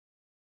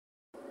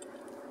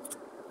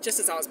just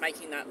as I was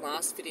making that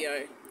last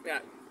video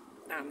about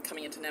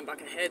coming into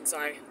Nambucca Heads,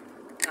 I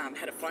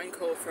had a phone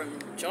call from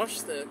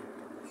Josh, the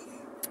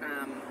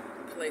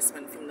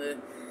policeman from the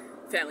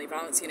Family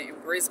Violence Unit in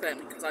Brisbane,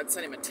 because I'd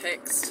sent him a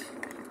text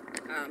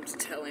to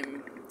tell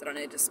him that I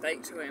needed to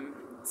speak to him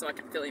so I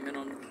could fill him in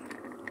on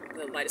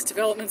the latest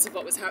developments of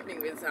what was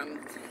happening with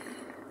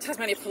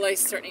Tasmania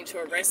Police threatening to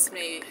arrest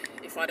me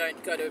if I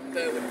don't go to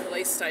Burwood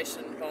Police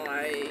Station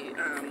by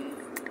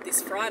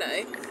this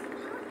Friday.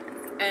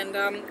 And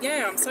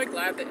yeah, I'm so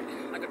glad that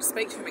I got to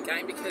speak to him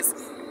again, because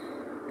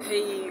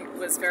he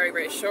was very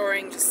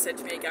reassuring, just said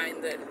to me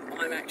again that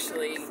I'm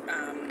actually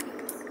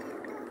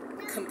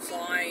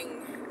complying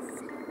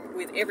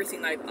with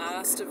everything they've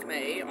asked of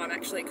me. I'm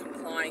actually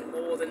complying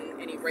more than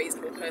any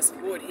reasonable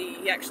person would.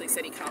 He actually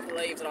said he can't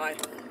believe that I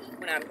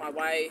went out of my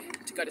way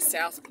to go to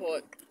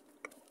Southport,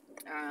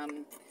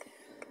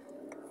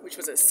 which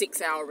was a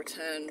 6-hour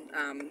return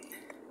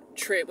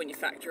trip when you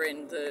factor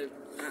in the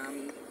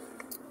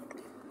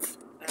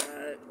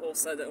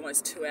also the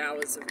almost 2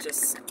 hours of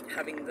just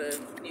having the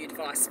new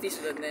device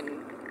fitted and then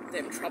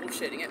them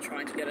troubleshooting it,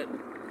 trying to get it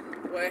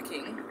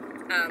working.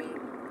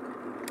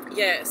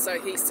 Yeah, so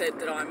he said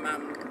that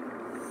I'm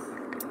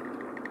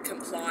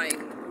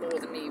complying more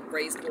than any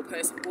reasonable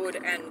person would,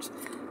 and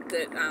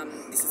that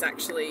this is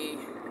actually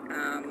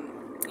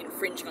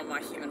infringing on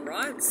my human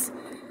rights.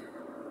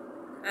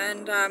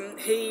 And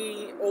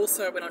he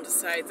also went on to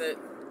say that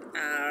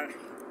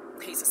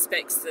he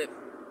suspects that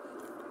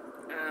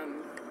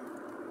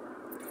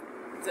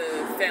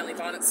the Family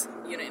Violence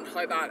Unit in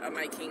Hobart are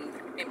making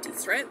empty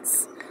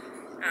threats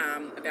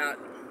about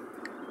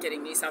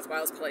getting New South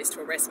Wales Police to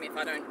arrest me if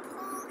I don't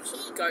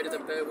go to the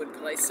Burwood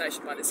Police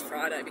Station by this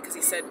Friday, because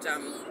he said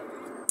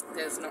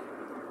there's not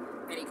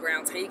any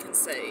grounds he can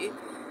see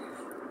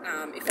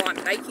if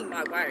I'm making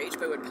my way to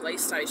Burwood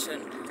Police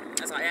Station,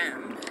 as I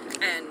am,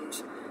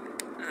 and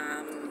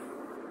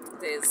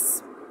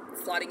there's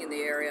flooding in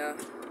the area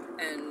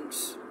and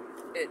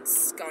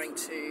it's going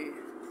to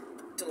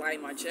delay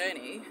my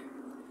journey.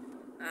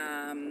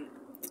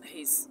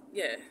 He's,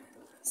 yeah,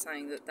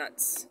 saying that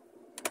that's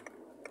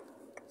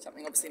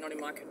something obviously not in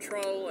my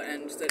control,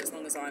 and that as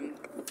long as I'm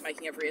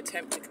making every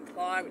attempt to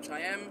comply, which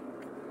I am,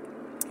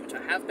 which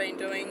I have been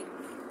doing,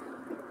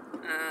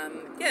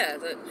 yeah,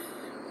 that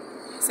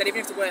said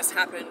even if the worst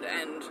happened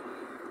and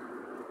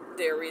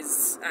there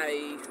is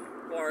a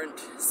warrant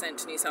sent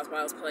to New South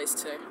Wales Police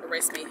to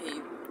arrest me,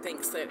 he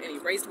thinks that any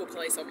reasonable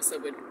police officer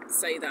would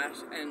see that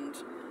and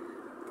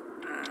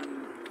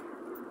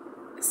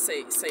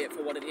see it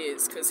for what it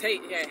is, because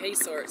he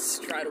saw it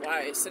straight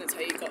away as soon as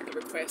he got the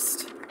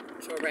request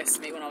to arrest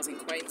me when I was in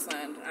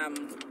Queensland.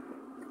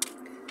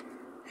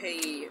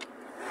 He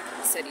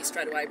said he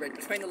straight away read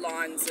between the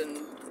lines and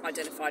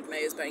identified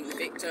me as being the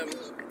victim,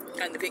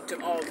 and the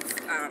victim of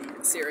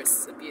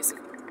serious abuse of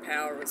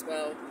power as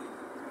well,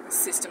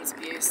 systems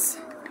abuse,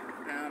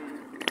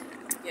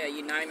 yeah,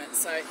 you name it.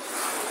 So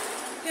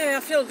yeah,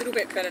 I feel a little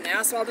bit better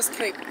now, so I'll just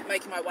keep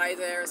making my way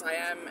there as I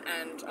am,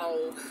 and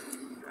I'll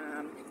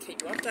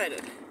keep you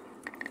updated.